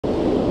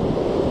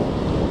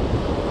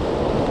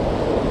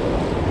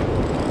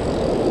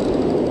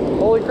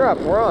Holy crap,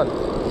 we're on.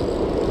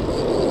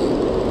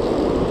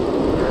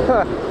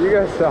 You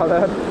guys saw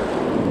that?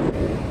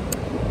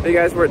 Hey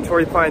guys, we're at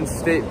Torrey Pines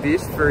State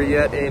Beach for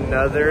yet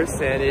another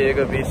San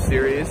Diego Beach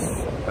Series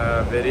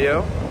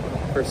video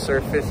for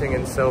surf fishing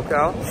in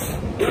SoCal.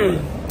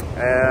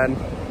 And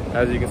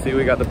as you can see,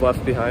 we got the bluffs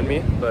behind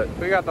me, but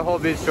we got the whole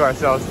beach to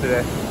ourselves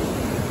today.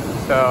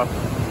 So,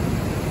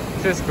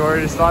 it's just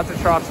gorgeous, lots of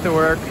troughs to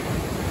work.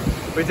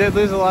 We did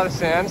lose a lot of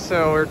sand,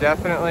 so we're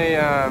definitely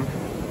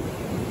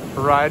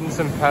riding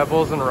some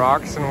pebbles and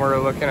rocks, and we're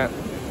looking at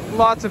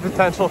lots of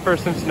potential for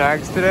some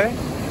snags today.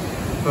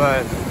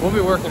 But we'll be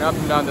working up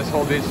and down this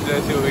whole beach today,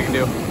 see what we can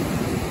do.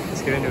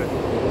 Let's get into it.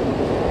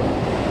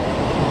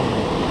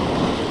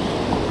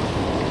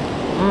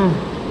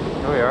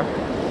 Here we are.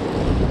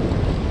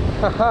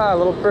 Haha,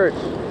 little perch.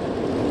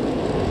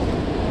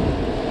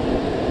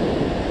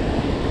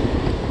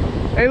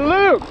 Hey,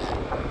 Luke!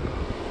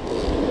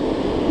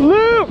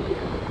 Luke!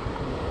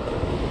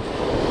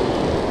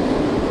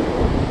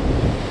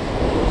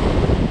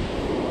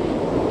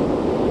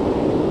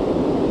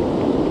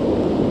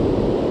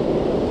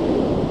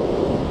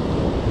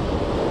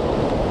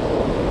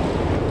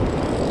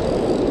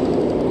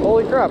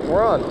 Holy crap,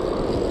 we're on.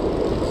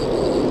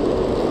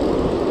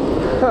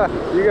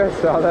 You guys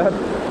saw that?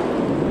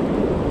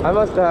 I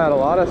must have had a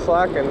lot of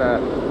slack in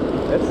that.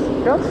 It's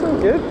got some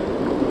good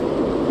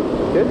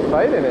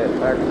fight in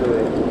it,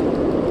 actually.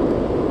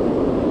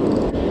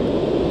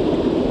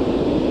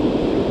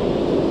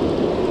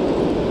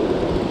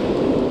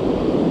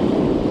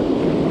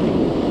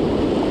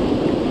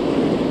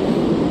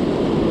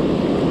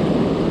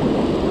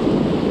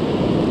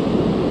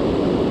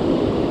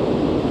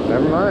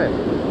 Never mind.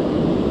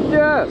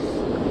 Yes!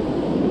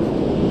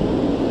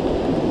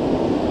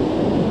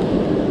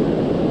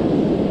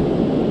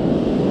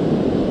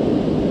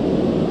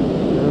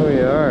 There we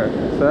are.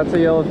 So that's a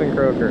yellowfin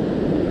croaker.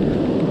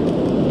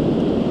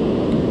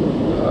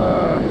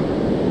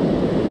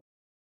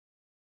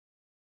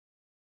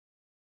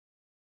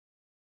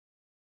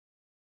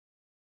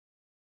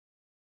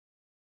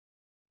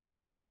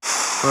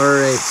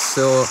 Alright,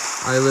 so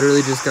I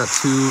literally just got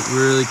two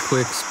really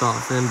quick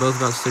Spotfin, both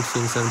about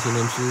 16, 17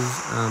 inches,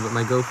 but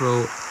my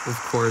GoPro, of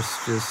course,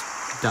 just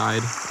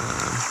died.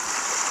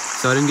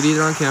 So I didn't get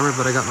either on camera,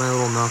 but I got my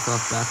little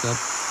knockoff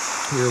backup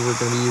here we're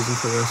going to be using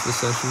for the rest of the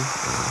session.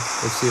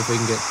 Let's see if we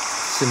can get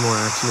some more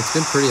action. It's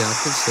been pretty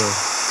active, so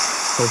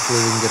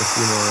hopefully we can get a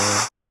few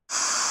more.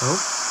 Oh,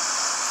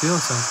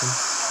 feeling something.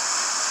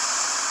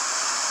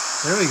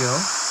 There we go.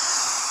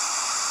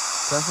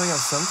 Definitely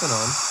got something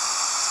on.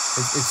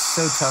 It's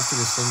so tough to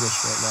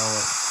distinguish right now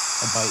what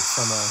a bite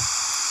from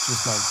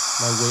just my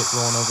weight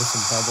rolling over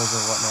some pebbles or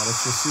whatnot.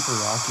 It's just super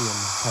rocky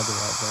and heavy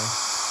out there.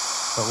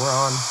 But we're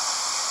on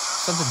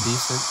something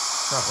decent,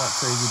 not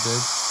crazy big.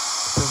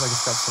 It feels like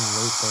it's got some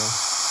weight there.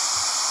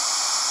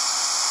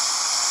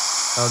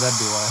 Oh,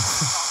 that'd be why.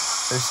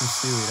 There's some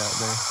seaweed out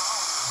there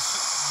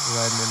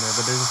riding in there,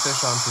 but there's a fish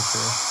on for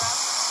sure.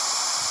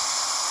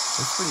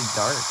 It's pretty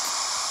dark.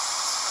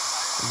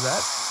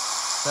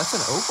 That's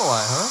an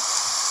opaleye, huh?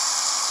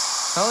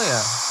 Hell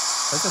yeah,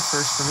 that's a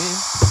first for me.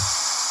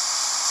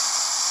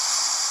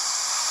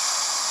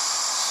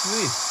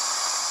 Sweet.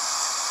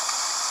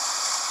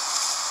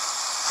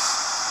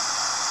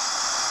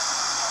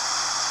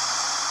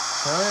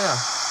 Hell yeah,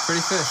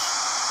 pretty fish.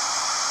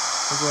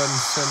 We'll go ahead and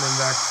send him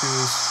back to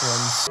his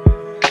friends.